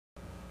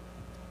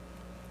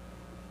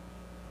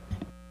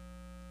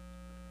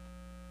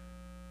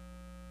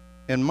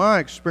In my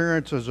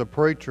experience as a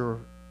preacher,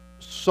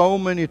 so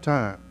many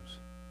times,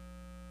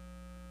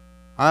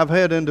 I've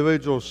had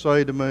individuals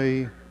say to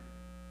me,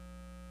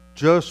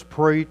 just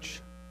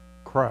preach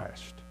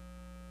Christ.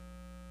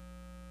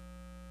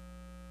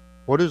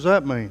 What does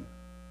that mean?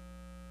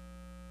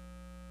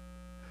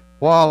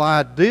 While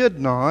I did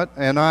not,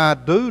 and I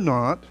do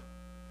not,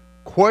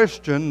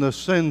 question the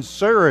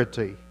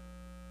sincerity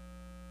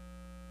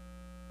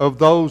of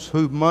those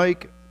who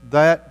make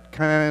that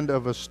kind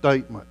of a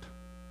statement,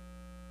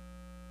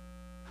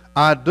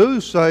 I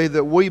do say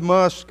that we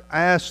must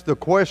ask the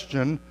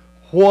question,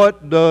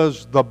 what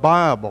does the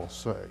Bible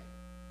say?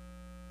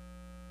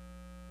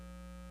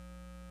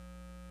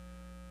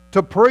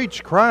 To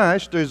preach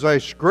Christ is a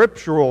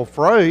scriptural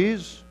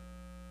phrase.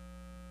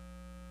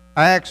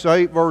 Acts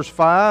 8 verse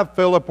 5,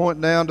 Philip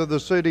went down to the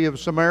city of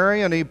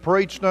Samaria and he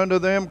preached unto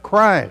them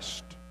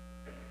Christ.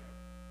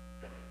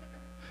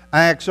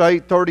 Acts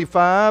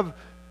 8:35,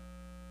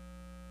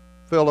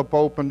 Philip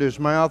opened his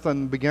mouth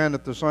and began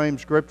at the same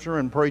scripture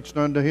and preached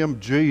unto him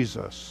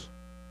Jesus.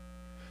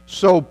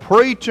 So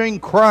preaching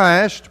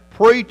Christ,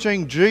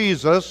 preaching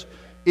Jesus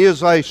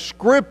is a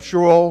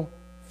scriptural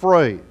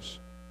phrase.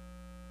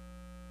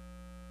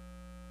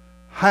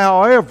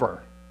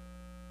 However,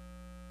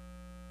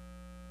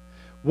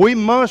 we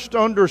must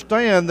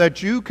understand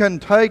that you can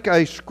take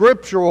a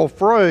scriptural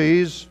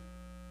phrase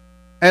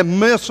and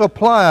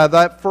misapply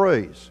that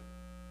phrase.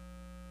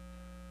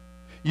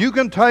 You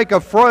can take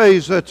a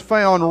phrase that's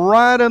found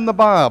right in the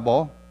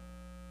Bible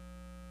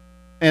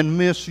and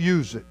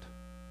misuse it.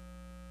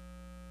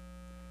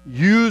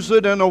 Use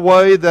it in a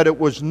way that it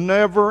was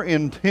never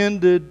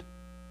intended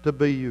to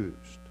be used.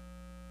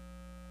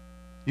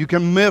 You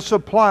can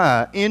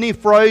misapply any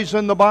phrase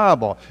in the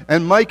Bible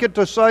and make it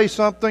to say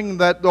something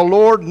that the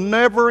Lord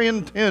never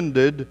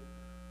intended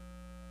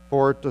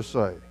for it to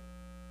say.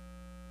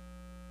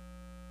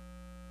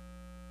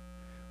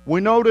 We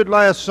noted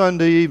last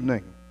Sunday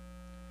evening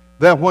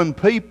that when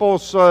people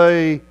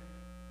say,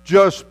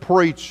 just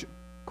preach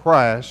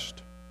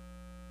Christ,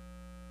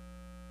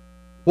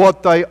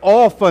 what they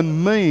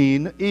often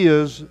mean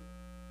is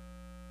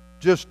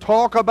just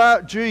talk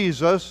about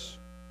Jesus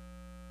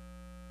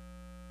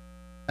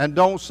and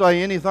don't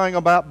say anything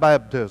about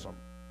baptism.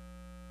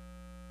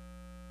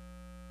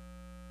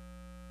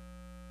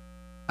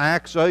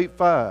 Acts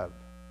 8:5.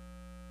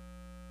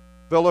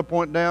 Philip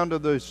went down to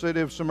the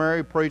city of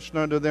Samaria, preached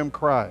unto them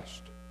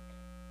Christ.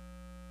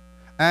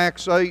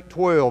 Acts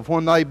 8:12.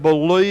 When they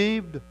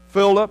believed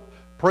Philip,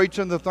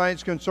 preaching the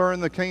things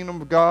concerning the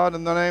kingdom of God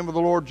in the name of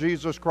the Lord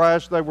Jesus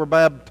Christ, they were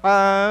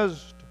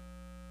baptized.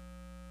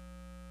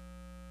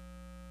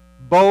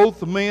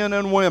 Both men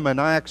and women.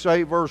 Acts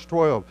 8 verse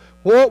 12.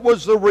 What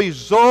was the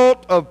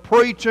result of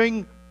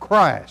preaching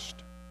Christ?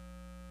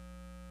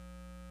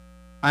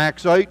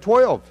 Acts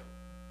 8:12.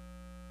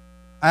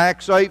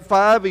 Acts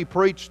 8:5, he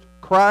preached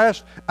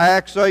Christ.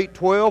 Acts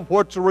 8:12,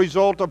 what's the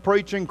result of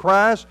preaching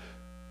Christ?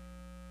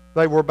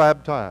 They were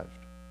baptized.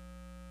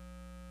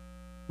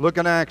 Look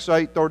in Acts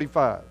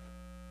 8:35.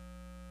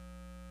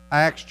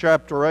 Acts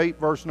chapter 8,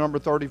 verse number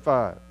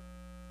 35.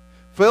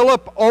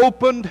 Philip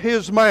opened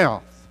his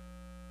mouth,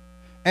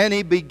 and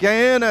he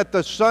began at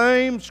the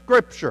same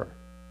scripture,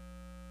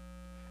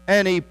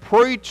 and he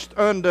preached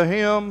unto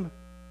him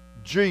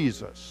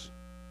Jesus.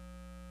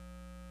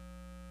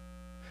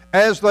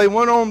 As they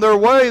went on their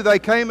way, they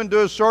came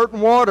into a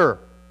certain water.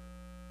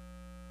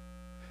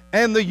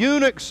 And the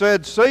eunuch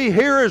said, see,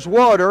 here is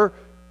water.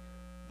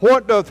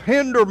 What doth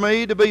hinder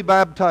me to be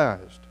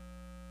baptized?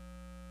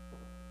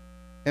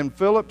 And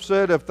Philip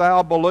said, if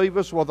thou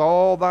believest with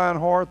all thine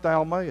heart,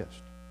 thou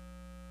mayest.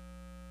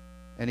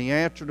 And he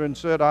answered and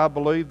said, I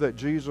believe that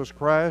Jesus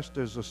Christ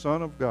is the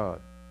Son of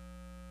God.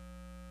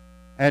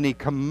 And he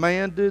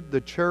commanded the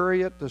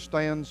chariot to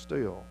stand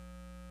still.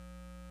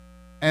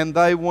 And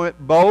they went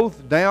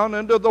both down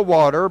into the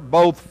water,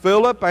 both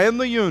Philip and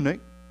the eunuch.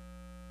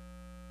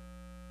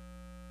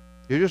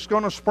 You're just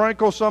going to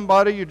sprinkle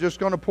somebody, you're just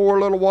going to pour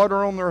a little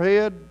water on their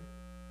head.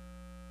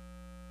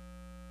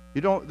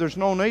 There's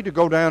no need to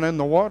go down in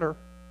the water.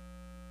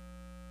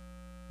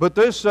 But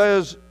this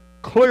says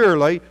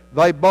clearly,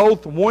 they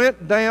both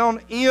went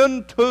down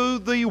into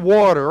the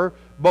water,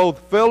 both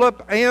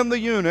Philip and the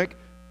eunuch,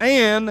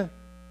 and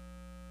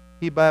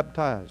he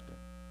baptized him.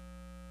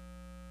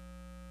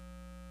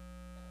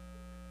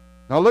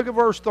 Now look at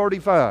verse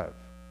 35.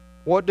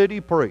 What did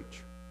he preach?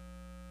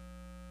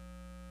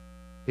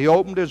 He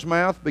opened his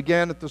mouth,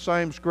 began at the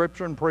same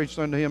scripture, and preached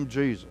unto him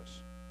Jesus.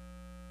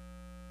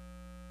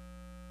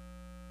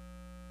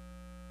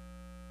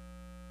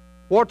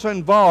 What's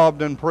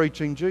involved in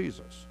preaching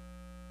Jesus?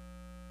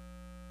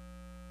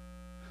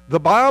 The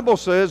Bible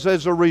says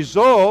as a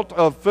result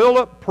of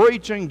Philip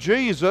preaching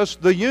Jesus,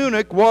 the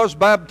eunuch was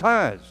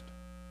baptized.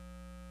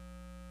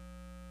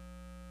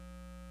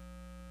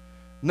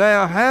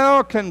 Now,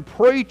 how can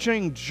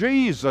preaching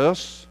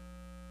Jesus,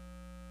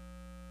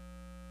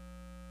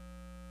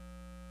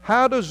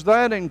 how does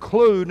that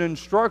include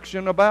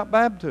instruction about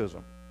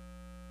baptism?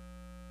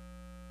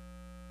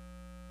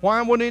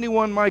 Why would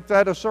anyone make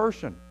that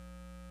assertion?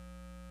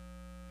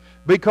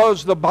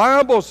 Because the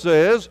Bible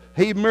says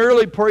he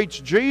merely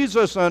preached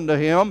Jesus unto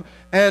him,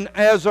 and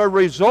as a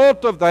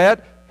result of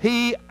that,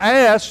 he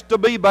asked to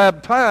be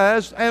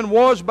baptized and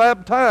was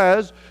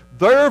baptized.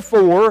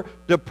 Therefore,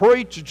 to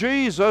preach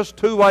Jesus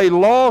to a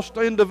lost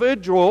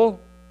individual,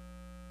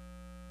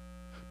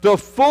 to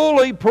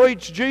fully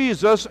preach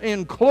Jesus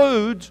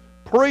includes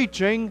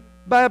preaching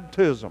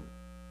baptism.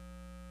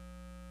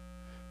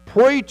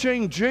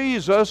 Preaching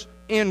Jesus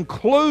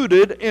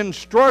included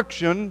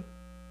instruction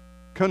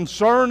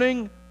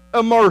concerning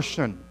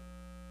immersion.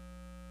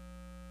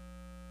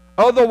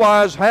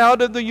 Otherwise, how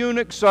did the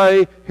eunuch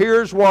say,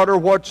 here's water,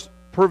 what's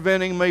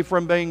preventing me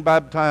from being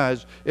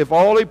baptized? If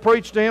all he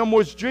preached to him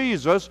was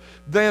Jesus,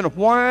 then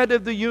why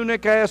did the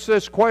eunuch ask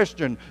this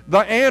question? The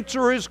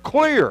answer is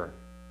clear.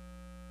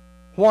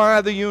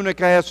 Why the eunuch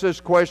asked this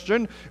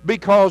question?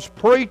 Because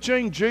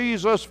preaching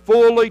Jesus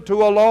fully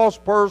to a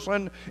lost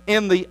person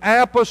in the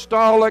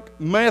apostolic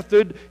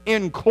method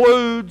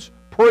includes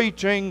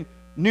preaching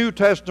New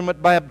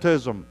Testament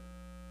baptism.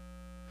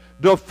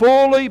 To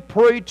fully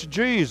preach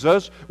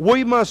Jesus,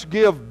 we must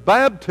give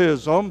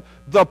baptism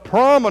the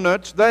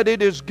prominence that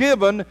it is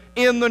given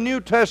in the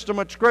New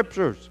Testament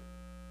Scriptures.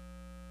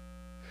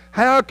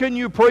 How can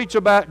you preach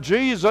about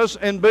Jesus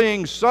and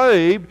being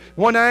saved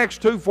when Acts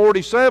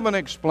 2:47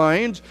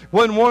 explains,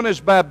 when one is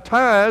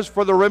baptized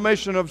for the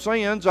remission of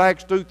sins,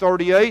 Acts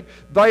 2:38,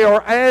 they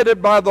are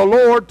added by the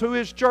Lord to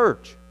His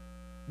church.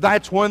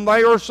 That's when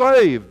they are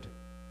saved.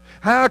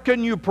 How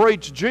can you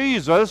preach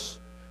Jesus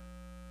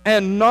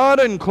and not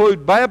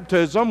include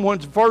baptism when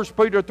 1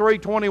 Peter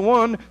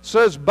 3:21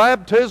 says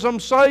baptism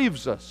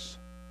saves us?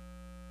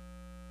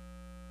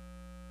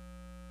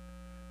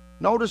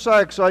 Notice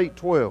Acts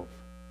 8:12.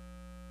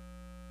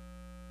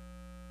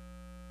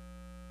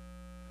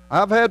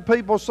 I've had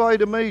people say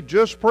to me,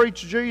 just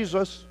preach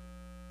Jesus.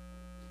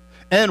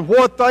 And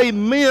what they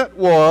meant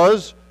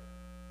was,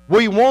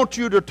 we want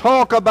you to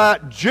talk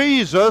about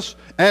Jesus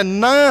and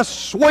nice,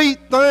 sweet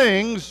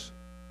things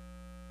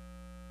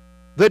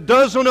that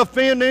doesn't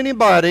offend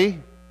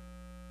anybody,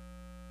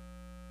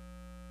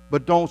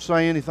 but don't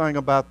say anything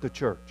about the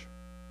church.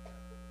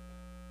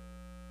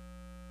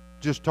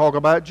 Just talk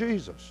about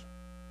Jesus.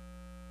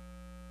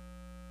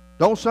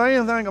 Don't say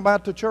anything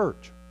about the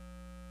church.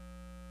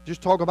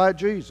 Just talk about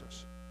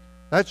Jesus.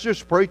 That's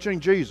just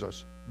preaching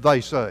Jesus, they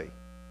say.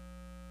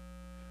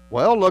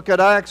 Well, look at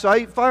Acts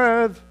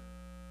 8:5.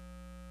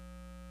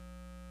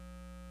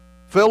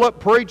 Philip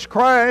preached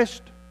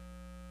Christ.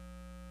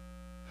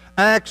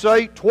 Acts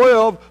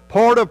 8:12,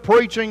 part of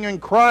preaching in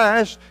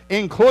Christ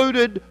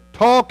included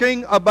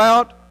talking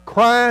about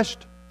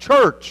Christ's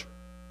church.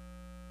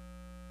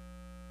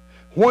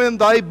 When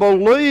they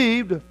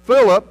believed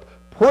Philip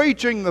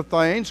preaching the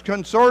things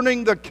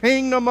concerning the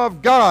kingdom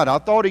of God. I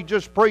thought he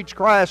just preached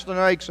Christ in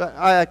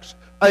Acts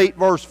 8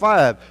 verse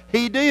 5.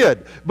 He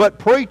did. But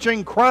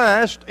preaching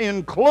Christ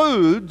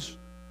includes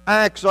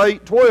Acts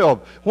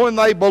 8:12. When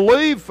they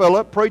believed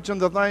Philip preaching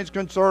the things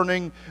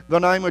concerning the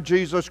name of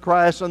Jesus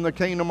Christ and the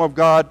kingdom of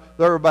God,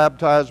 they were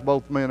baptized,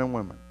 both men and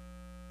women.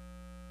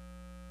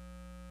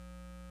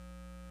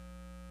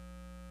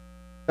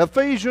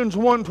 Ephesians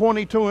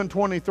 1:22 and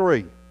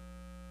 23.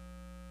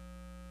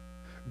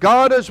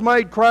 God has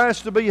made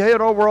Christ to be head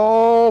over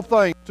all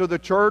things to the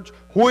church,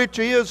 which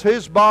is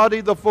His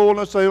body, the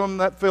fullness of Him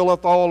that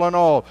filleth all in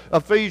all.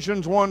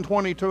 Ephesians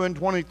 1:22 and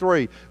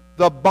 23.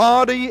 The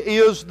body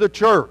is the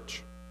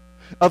church.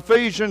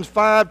 Ephesians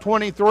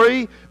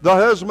 5:23, the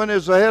husband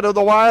is the head of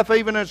the wife,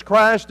 even as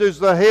Christ is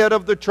the head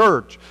of the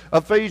church.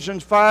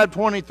 Ephesians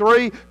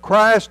 5:23,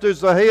 Christ is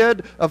the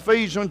head.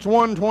 Ephesians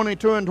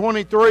 1:22 and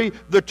 23,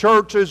 the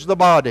church is the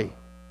body.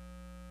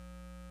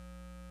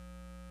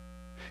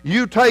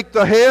 You take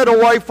the head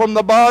away from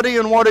the body,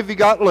 and what have you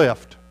got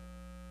left?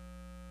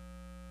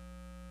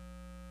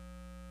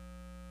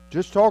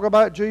 Just talk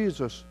about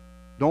Jesus.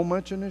 Don't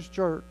mention His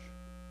church.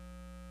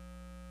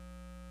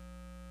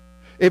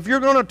 If you're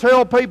going to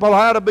tell people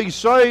how to be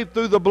saved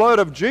through the blood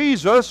of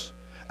Jesus,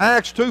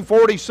 Acts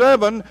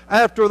 2:47,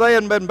 after they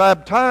had been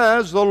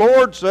baptized, the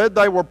Lord said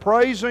they were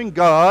praising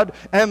God,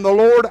 and the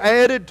Lord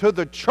added to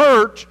the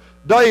church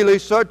daily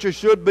such as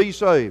should be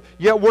saved.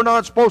 Yet we're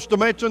not supposed to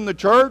mention the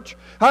church?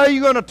 How are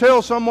you going to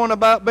tell someone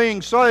about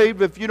being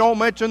saved if you don't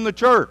mention the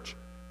church?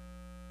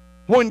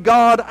 When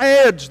God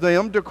adds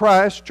them to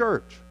Christ's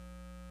church.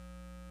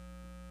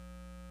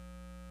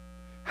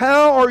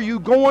 How are you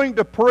going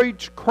to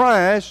preach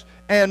Christ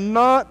and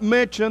not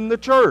mention the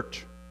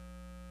church?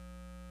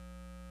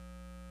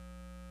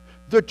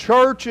 The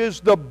church is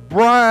the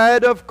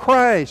bride of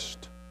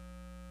Christ.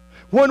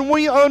 When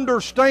we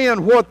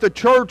understand what the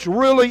church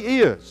really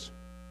is,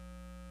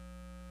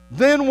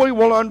 then we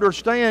will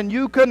understand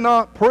you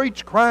cannot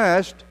preach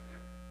Christ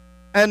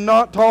and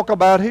not talk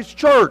about His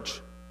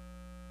church.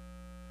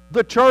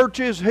 The church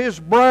is His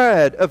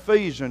bride,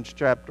 Ephesians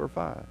chapter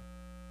 5.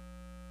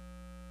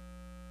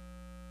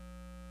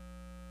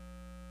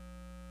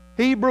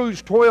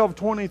 Hebrews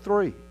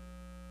 12:23.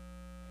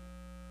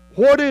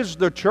 What is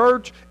the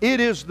church? It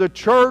is the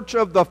church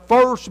of the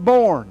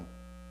firstborn.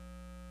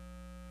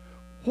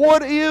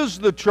 What is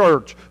the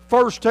church?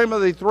 1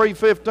 Timothy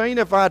 3:15,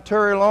 if I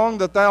tarry long,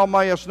 that thou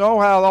mayest know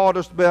how thou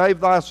oughtest to behave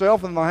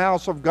thyself in the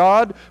house of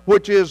God,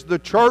 which is the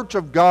church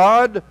of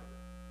God,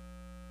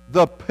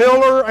 the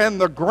pillar and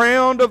the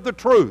ground of the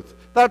truth.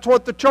 That's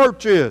what the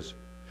church is.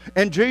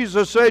 And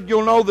Jesus said,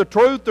 you'll know the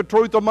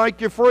truth will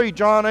make you free,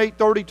 John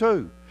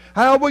 8:32.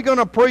 How are we going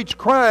to preach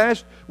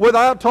Christ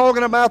without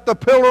talking about the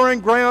pillar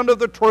and ground of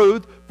the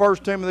truth,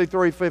 1 Timothy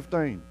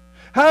 3:15?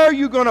 How are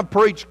you going to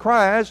preach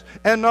Christ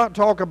and not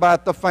talk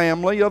about the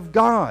family of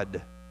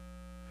God?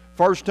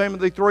 1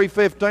 Timothy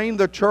 3:15,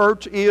 the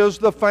church is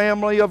the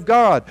family of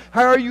God.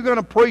 How are you going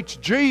to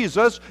preach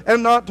Jesus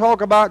and not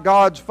talk about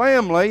God's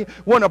family?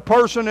 When a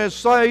person is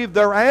saved,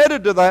 they're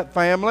added to that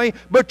family,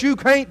 but you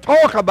can't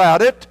talk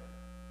about it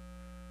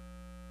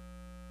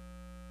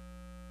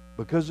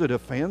because it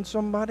offends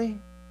somebody?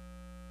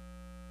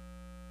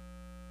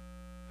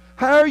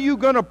 How are you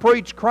going to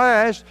preach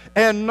Christ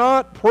and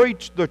not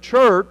preach the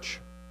church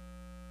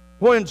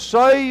when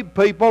saved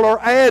people are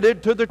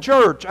added to the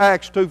church?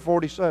 Acts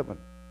 2:47.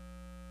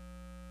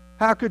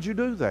 How could you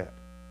do that?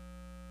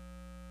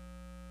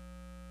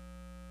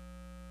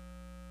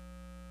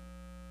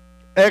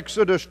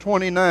 Exodus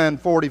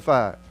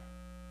 29:45.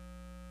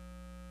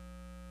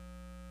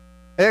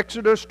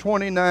 Exodus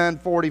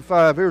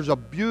 29:45. Here's a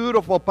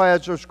beautiful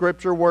passage of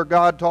Scripture where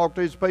God talked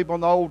to His people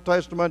in the Old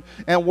Testament,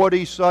 and what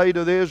He say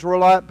to the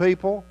Israelite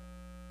people?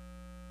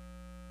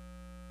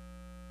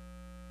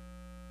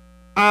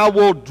 I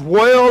will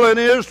dwell in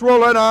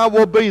Israel and I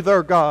will be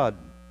their God.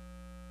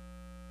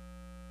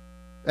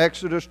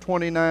 Exodus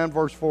 29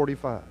 verse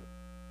 45.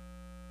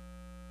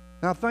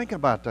 Now think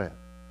about that.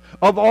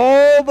 Of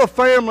all the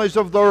families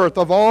of the earth,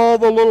 of all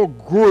the little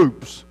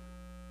groups,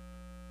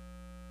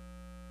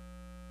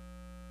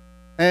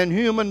 and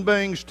human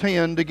beings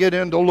tend to get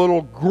into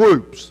little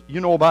groups. You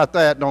know about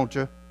that, don't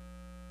you?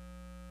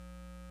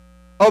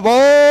 Of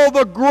all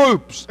the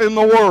groups in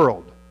the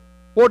world,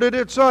 what did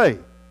it say?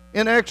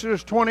 In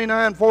Exodus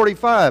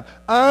 29:45,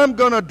 I'm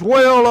going to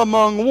dwell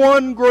among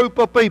one group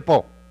of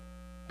people,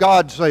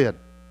 God said.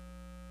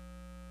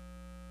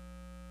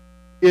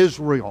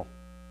 Israel.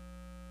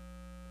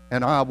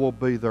 And I will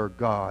be their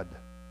God.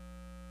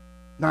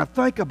 Now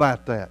think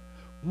about that.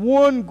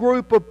 One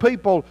group of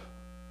people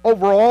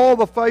over all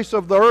the face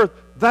of the earth,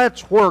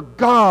 that's where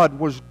God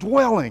was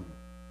dwelling.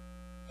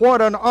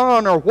 What an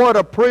honor, what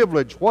a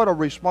privilege, what a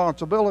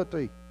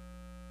responsibility.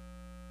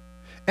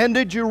 And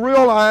did you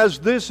realize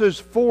this is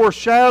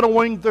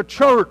foreshadowing the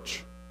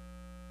church?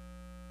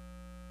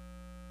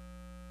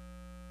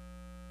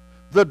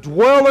 The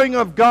dwelling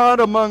of God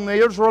among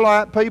the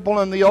Israelite people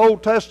in the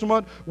Old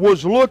Testament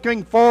was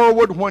looking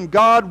forward when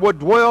God would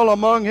dwell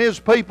among His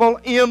people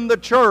in the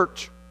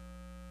church.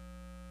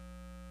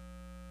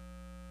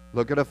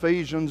 Look at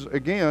Ephesians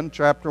again,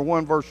 chapter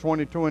 1, verse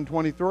 22 and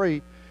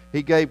 23.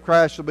 He gave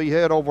Christ to be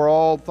head over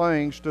all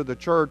things to the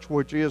church,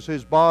 which is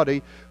His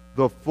body,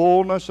 the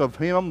fullness of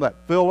Him that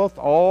filleth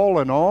all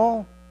in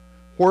all.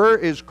 Where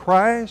is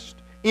Christ?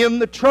 In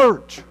the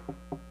church.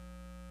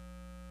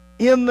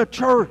 In the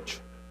church.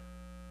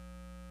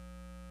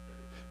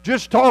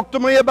 Just talk to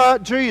me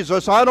about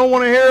Jesus. I don't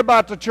want to hear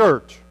about the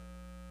church.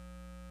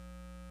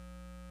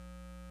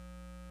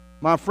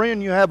 My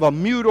friend, you have a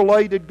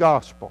mutilated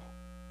gospel.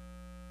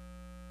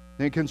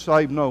 It can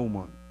save no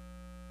one.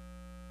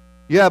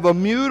 You have a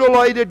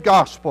mutilated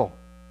gospel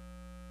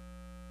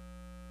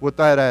with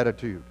that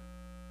attitude.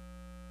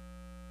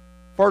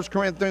 1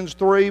 Corinthians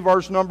 3,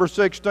 verse number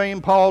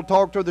 16, Paul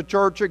talked to the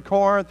church at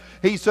Corinth.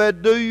 He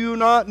said, do you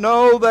not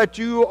know that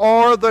you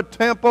are the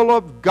temple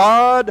of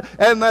God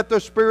and that the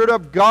Spirit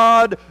of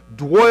God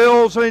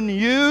dwells in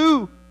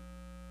you?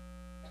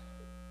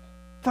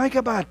 Think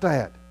about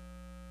that.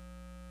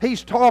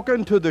 He's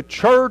talking to the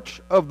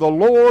church of the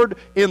Lord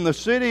in the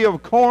city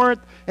of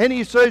Corinth, and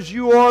he says,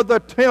 you are the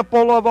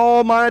temple of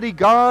Almighty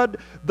God.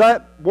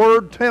 That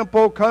word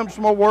temple comes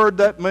from a word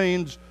that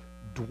means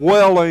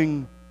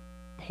dwelling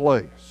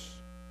place.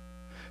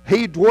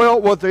 He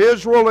dwelt with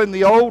Israel in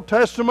the Old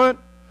Testament.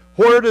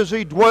 Where does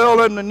He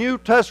dwell in the New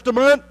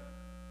Testament?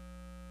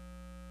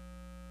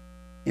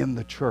 In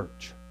the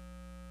church.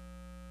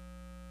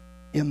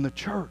 In the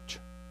church.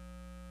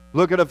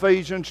 Look at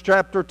Ephesians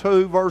chapter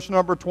 2, verse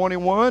number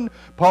 21.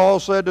 Paul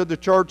said to the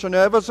church in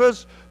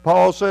Ephesus,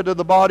 Paul said to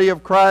the body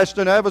of Christ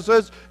in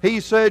Ephesus, he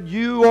said,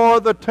 you are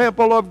the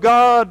temple of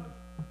God.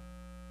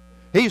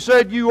 He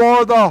said, you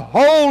are the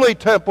holy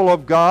temple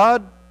of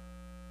God.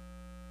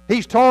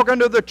 He's talking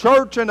to the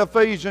church in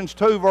Ephesians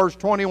 2, verse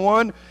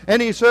 21,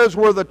 and he says,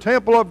 we're the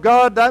temple of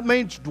God. That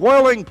means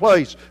dwelling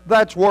place.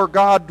 That's where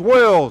God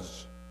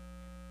dwells.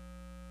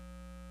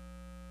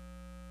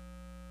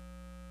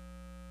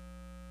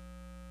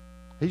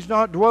 He's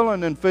not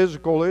dwelling in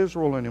physical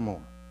Israel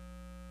anymore.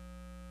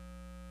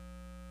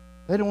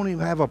 They don't even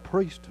have a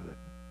priesthood.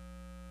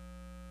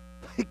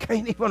 They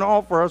can't even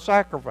offer a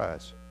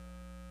sacrifice.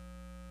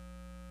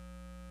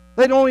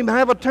 They don't even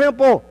have a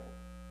temple.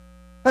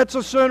 That's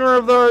the center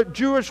of the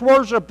Jewish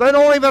worship. They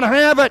don't even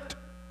have it.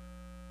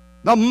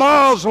 The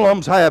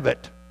Muslims have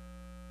it.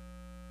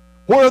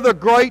 Where the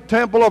great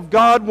temple of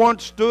God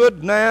once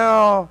stood,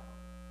 now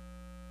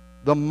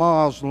the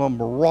Muslim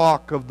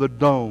rock of the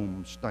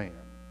dome stands.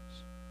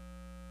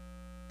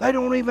 They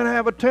don't even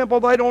have a temple.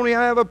 They don't even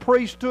have a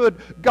priesthood.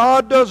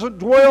 God doesn't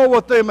dwell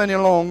with them any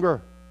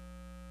longer.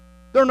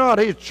 They're not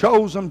His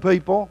chosen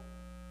people.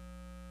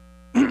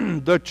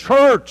 The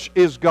church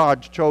is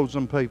God's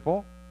chosen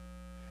people.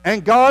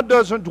 And God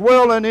doesn't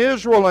dwell in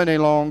Israel any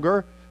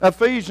longer.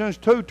 Ephesians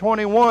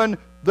 2:21,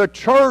 the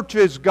church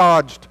is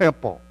God's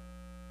temple.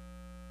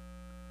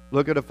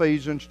 Look at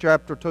Ephesians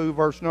chapter 2,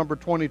 verse number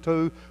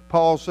 22.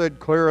 Paul said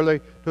clearly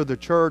to the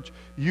church,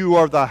 you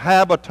are the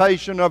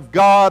habitation of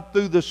God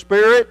through the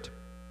Spirit.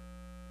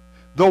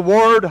 The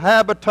word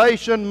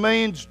habitation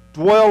means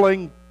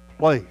dwelling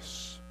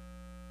place.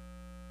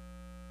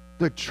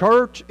 The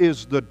church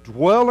is the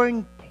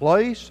dwelling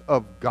place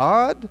of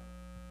God.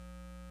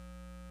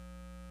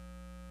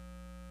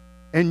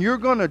 And you're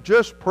going to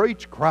just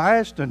preach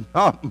Christ and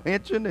not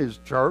mention His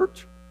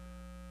church?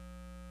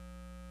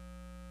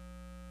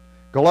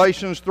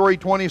 Galatians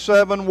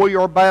 3:27, we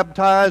are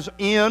baptized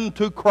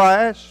into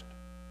Christ.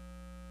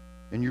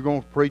 And you're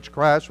going to preach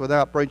Christ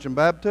without preaching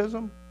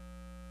baptism?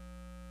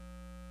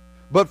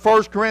 But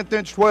 1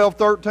 Corinthians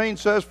 12:13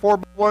 says, for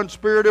by one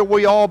Spirit are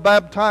we all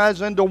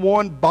baptized into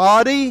one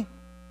body.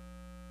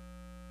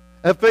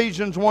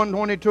 Ephesians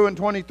 1:22 and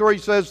 23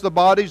 says the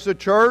body's the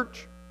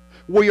church.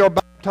 We are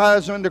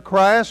baptized into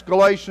Christ.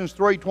 Galatians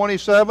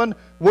 3:27,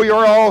 we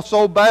are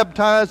also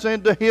baptized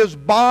into His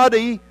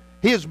body.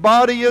 His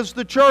body is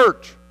the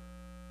church.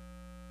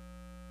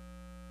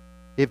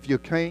 If you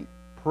can't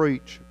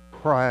preach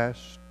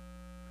Christ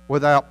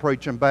without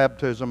preaching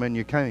baptism, and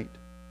you can't,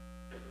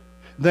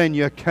 then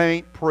you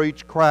can't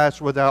preach Christ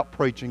without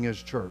preaching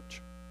His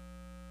church.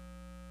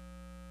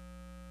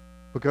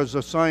 Because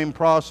the same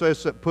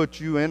process that puts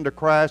you into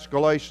Christ,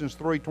 Galatians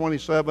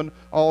 3:27,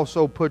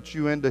 also puts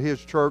you into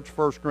His church,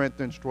 1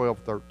 Corinthians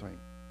 12:13.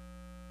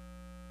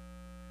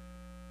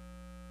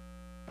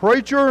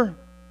 Preacher,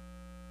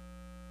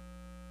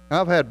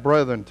 I've had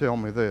brethren tell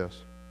me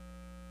this.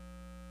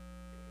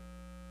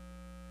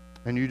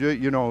 And you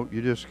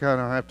just kind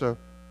of have to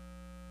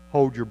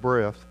hold your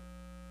breath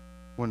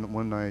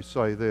when they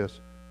say this.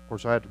 Of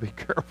course, I have to be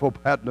careful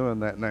about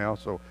doing that now,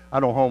 so I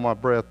don't hold my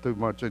breath too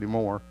much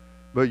anymore.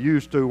 But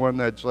used to, when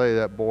they'd say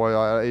that, boy,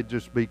 it'd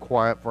just be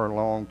quiet for a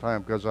long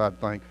time, because I'd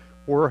think,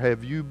 where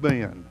have you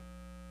been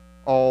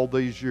all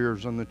these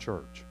years in the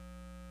church?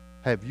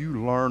 Have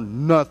you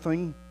learned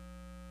nothing?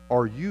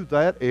 Are you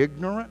that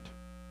ignorant?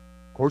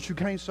 Of course, you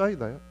can't say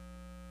that.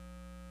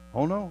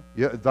 Oh, no.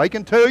 Yeah, they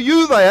can tell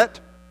you that.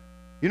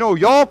 You know,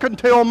 y'all can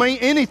tell me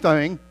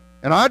anything,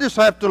 and I just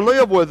have to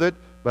live with it,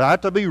 but I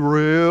have to be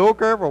real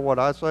careful what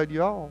I say to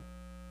y'all.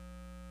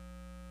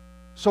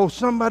 So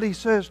somebody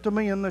says to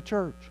me in the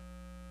church,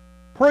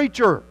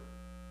 preacher,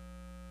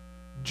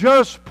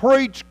 just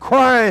preach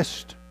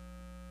Christ.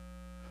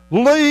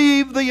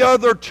 Leave the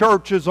other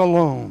churches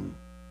alone.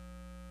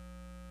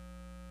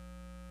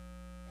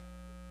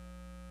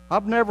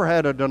 I've never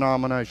had a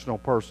denominational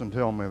person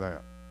tell me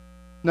that.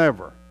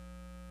 Never.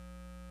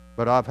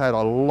 But I've had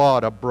a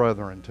lot of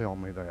brethren tell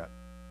me that,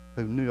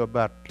 who knew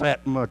about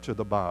that much of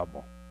the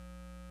Bible.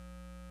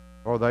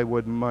 Or they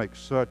wouldn't make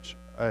such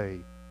a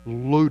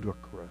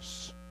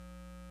ludicrous,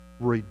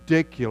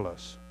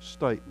 ridiculous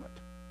statement.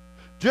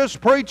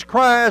 Just preach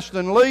Christ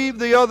and leave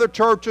the other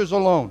churches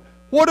alone.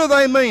 What do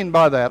they mean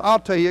by that? I'll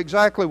tell you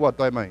exactly what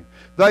they mean.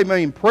 They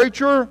mean,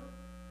 preacher,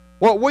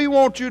 what we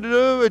want you to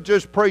do is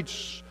just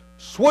preach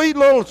sweet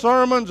little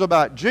sermons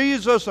about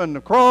Jesus and the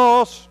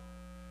cross,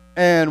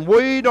 and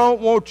we don't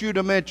want you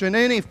to mention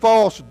any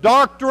false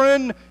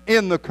doctrine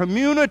in the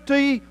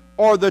community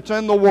or that's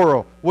in the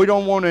world. We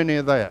don't want any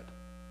of that.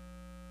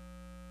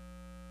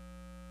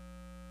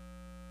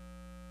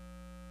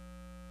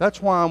 That's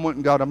why I went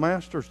and got a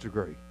master's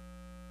degree.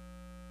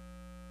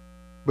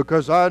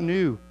 Because I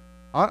knew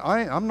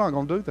I'm not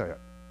going to do that.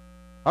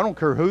 I don't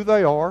care who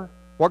they are,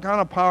 what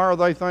kind of power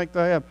they think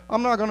they have.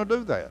 I'm not going to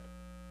do that.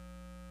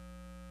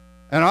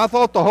 And I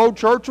thought the whole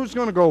church was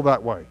going to go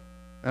that way.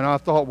 And I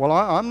thought, well,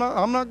 I'm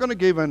not going to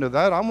give in to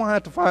that. I'm going to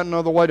have to find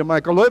another way to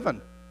make a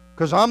living,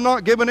 because I'm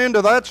not giving in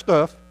to that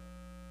stuff.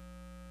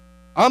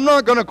 I'm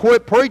not going to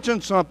quit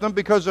preaching something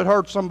because it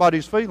hurts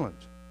somebody's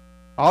feelings.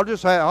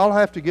 I'll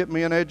have to get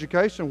me an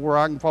education where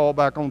I can fall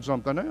back on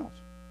something else.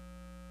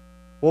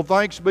 Well,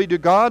 thanks be to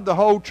God, the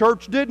whole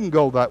church didn't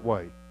go that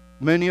way.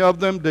 Many of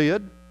them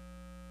did.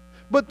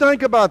 But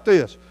think about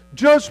this.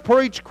 Just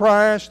preach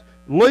Christ.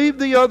 Leave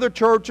the other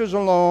churches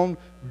alone.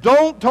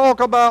 Don't talk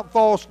about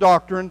false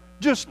doctrine.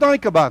 Just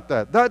think about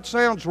that. That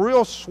sounds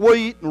real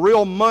sweet and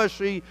real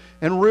mushy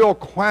and real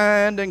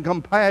kind and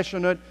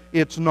compassionate.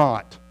 It's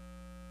not.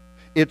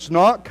 It's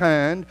not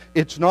kind.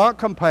 It's not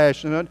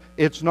compassionate.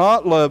 It's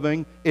not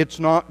loving. It's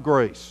not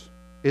grace.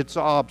 It's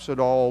the opposite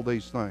of all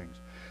these things.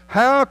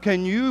 How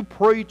can you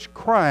preach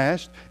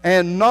Christ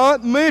and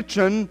not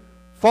mention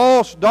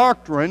false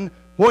doctrine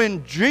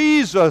when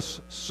Jesus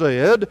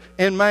said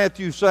in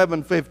Matthew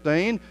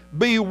 7:15,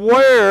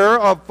 beware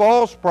of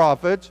false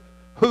prophets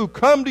who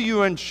come to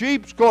you in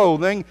sheep's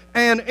clothing,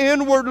 and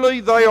inwardly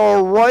they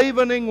are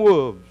ravening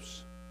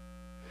wolves.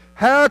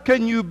 How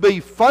can you be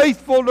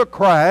faithful to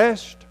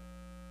Christ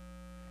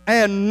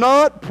and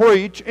not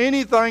preach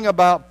anything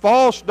about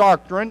false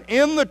doctrine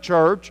in the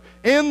church,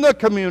 in the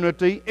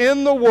community,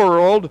 in the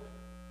world,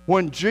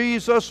 when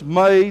Jesus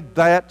made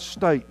that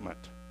statement?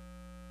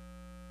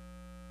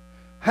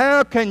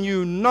 How can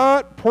you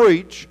not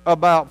preach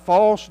about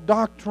false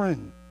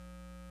doctrine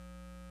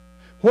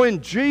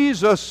when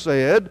Jesus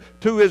said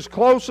to His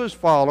closest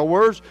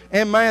followers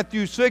in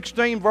Matthew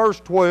 16 verse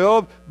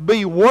 12,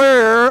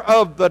 beware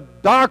of the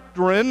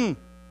doctrine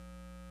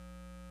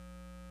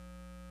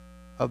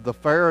of the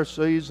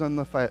Pharisees and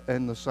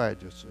the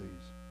Sadducees?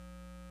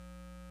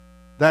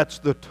 That's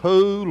the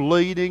two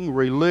leading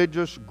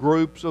religious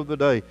groups of the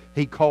day.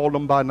 He called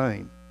them by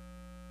name.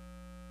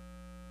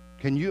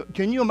 Can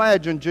you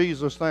imagine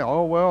Jesus saying,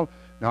 "Oh well,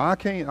 now I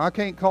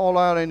can't call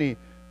out any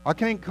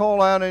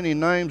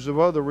names of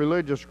other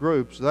religious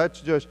groups.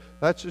 That's just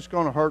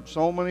going to hurt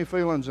so many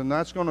feelings, and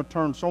that's going to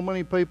turn so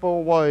many people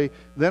away.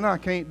 Then I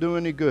can't do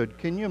any good."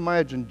 Can you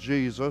imagine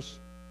Jesus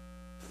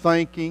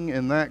thinking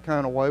in that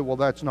kind of way? Well,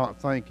 that's not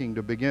thinking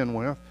to begin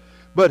with.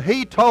 But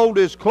He told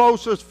His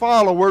closest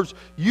followers,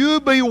 you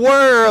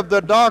beware of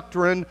the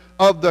doctrine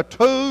of the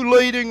two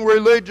leading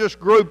religious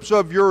groups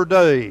of your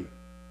day.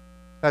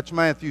 That's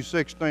Matthew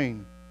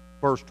 16,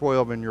 verse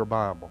 12 in your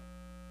Bible.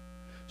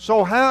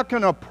 So how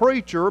can a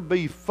preacher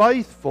be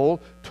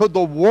faithful to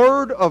the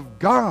Word of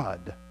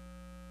God,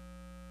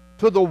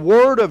 to the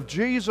Word of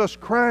Jesus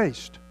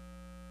Christ,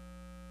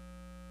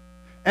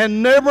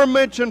 and never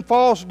mention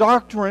false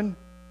doctrine?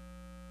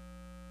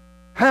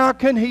 How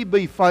can he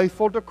be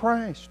faithful to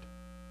Christ?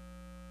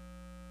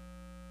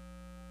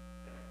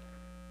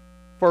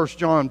 1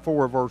 John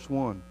 4, verse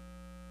 1.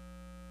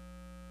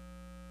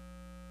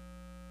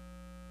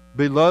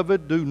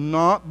 Beloved, do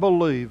not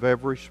believe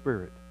every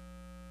spirit.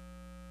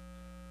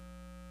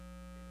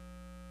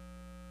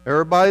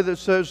 Everybody that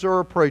says they're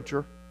a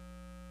preacher,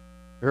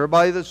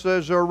 everybody that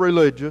says they're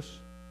religious,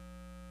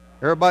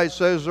 everybody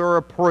says they're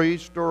a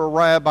priest or a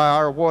rabbi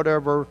or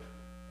whatever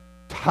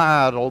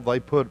title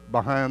they put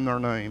behind their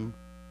name,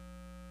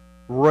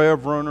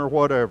 reverend or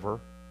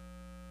whatever,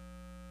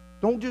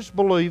 don't just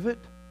believe it.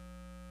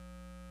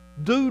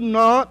 Do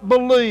not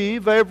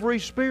believe every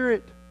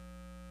spirit.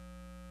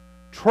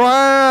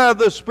 Try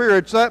the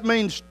spirits. That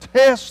means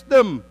test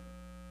them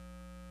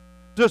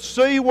to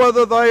see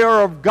whether they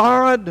are of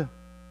God.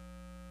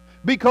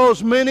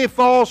 Because many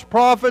false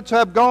prophets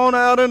have gone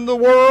out in the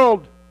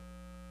world.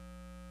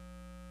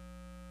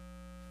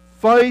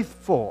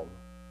 Faithful,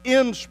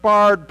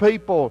 inspired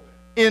people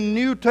in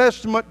New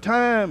Testament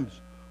times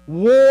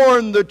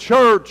warned the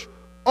church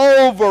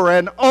over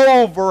and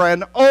over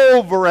and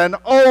over and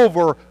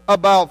over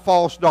about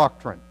false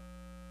doctrine.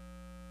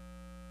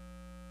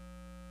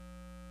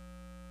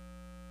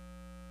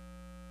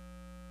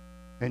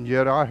 And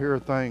yet I hear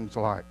things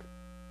like,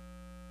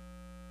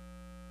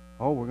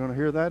 oh, we're going to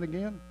hear that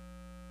again?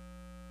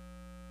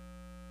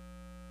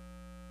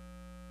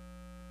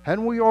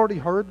 Hadn't we already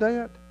heard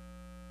that?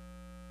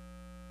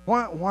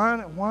 Why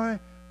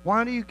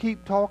do you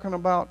keep talking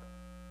about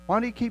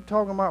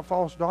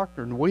false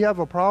doctrine? Do we have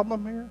a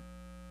problem here?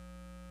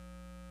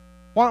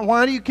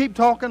 Why do you keep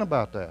talking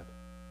about that?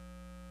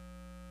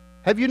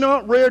 Have you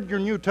not read your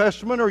New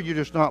Testament, or you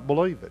just not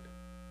believe it?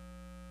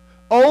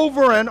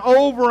 Over and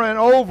over and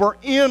over,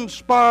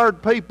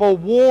 inspired people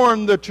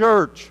warn the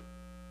church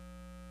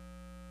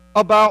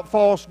about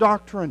false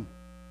doctrine.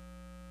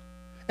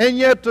 And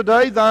yet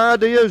today the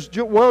idea is,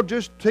 well,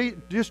 just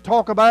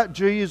talk about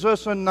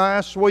Jesus and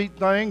nice, sweet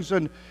things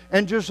and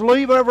just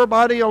leave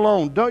everybody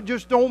alone.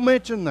 Don't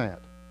mention that.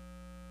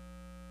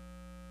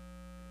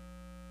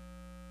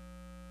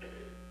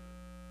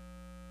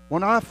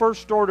 When I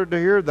first started to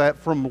hear that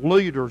from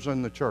leaders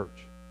in the church,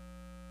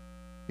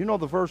 you know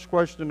the first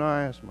question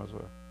I asked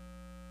myself?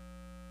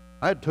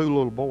 I had 2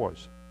 little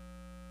boys.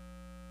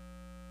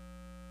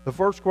 The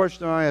first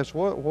question I asked,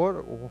 what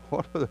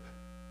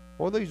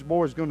are these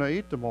boys going to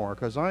eat tomorrow?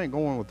 Because I ain't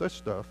going with this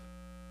stuff.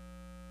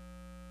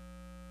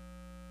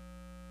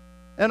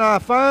 And I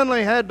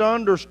finally had to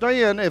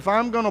understand, if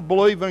I'm going to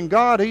believe in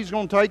God, He's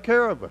going to take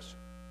care of us.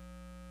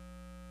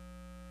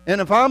 And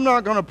if I'm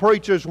not going to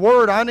preach His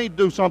Word, I need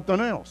to do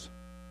something else.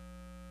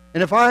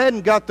 And if I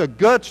hadn't got the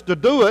guts to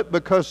do it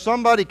because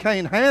somebody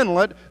can't handle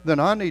it, then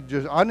I need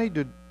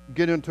to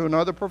get into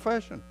another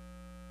profession.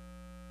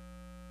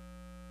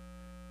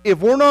 If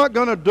we're not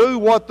going to do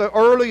what the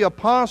early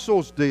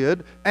apostles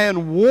did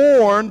and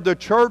warn the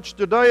church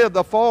today of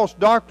the false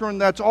doctrine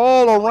that's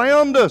all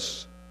around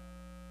us,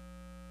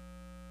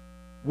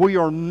 we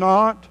are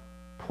not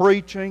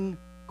preaching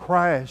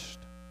Christ.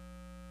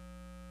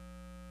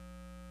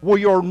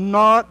 We are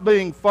not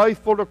being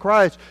faithful to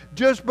Christ.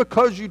 Just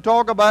because you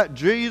talk about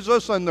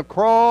Jesus and the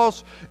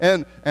cross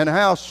and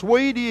how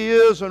sweet He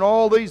is and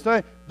all these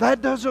things,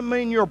 that doesn't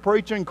mean you're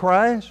preaching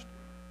Christ.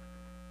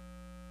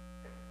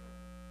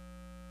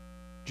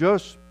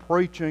 Just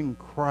preaching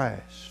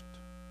Christ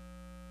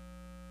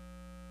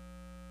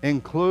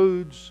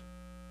includes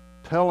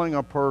telling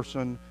a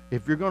person,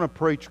 if you're going to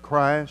preach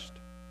Christ,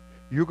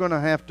 you're going to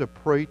have to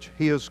preach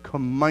His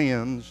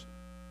commands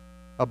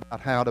about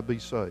how to be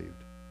saved.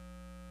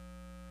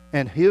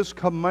 And His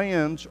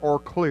commands are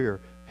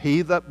clear.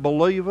 He that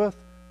believeth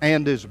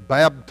and is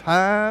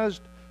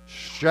baptized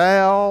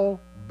shall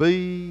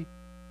be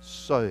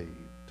saved.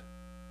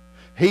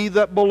 He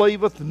that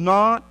believeth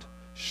not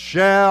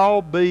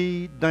shall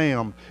be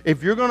damned.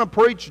 If you're going to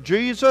preach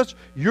Jesus,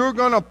 you're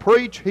going to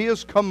preach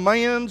His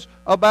commands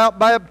about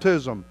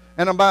baptism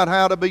and about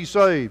how to be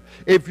saved.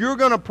 If you're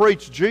going to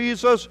preach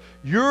Jesus,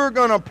 you're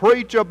going to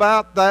preach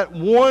about that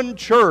one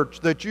church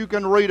that you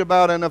can read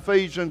about in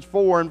Ephesians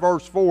 4 and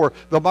verse 4.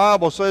 The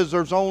Bible says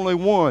there's only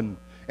one.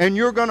 And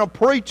you're going to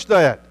preach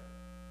that.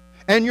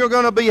 And you're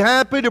going to be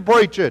happy to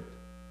preach it.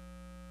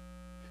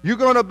 You're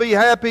going to be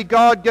happy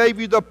God gave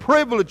you the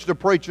privilege to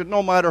preach it,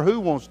 no matter who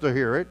wants to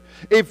hear it.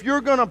 If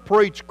you're going to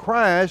preach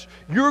Christ,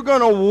 you're going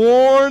to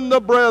warn the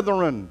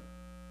brethren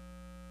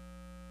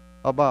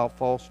about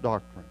false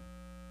doctrine.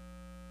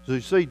 So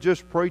you see,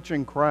 just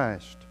preaching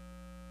Christ,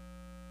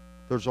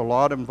 there's a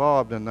lot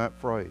involved in that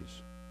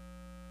phrase.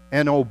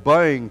 And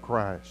obeying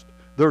Christ,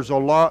 there's a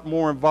lot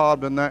more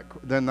involved in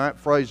than that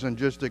phrase than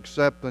just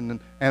accepting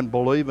and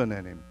believing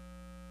in Him.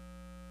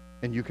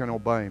 And you can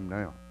obey Him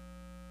now.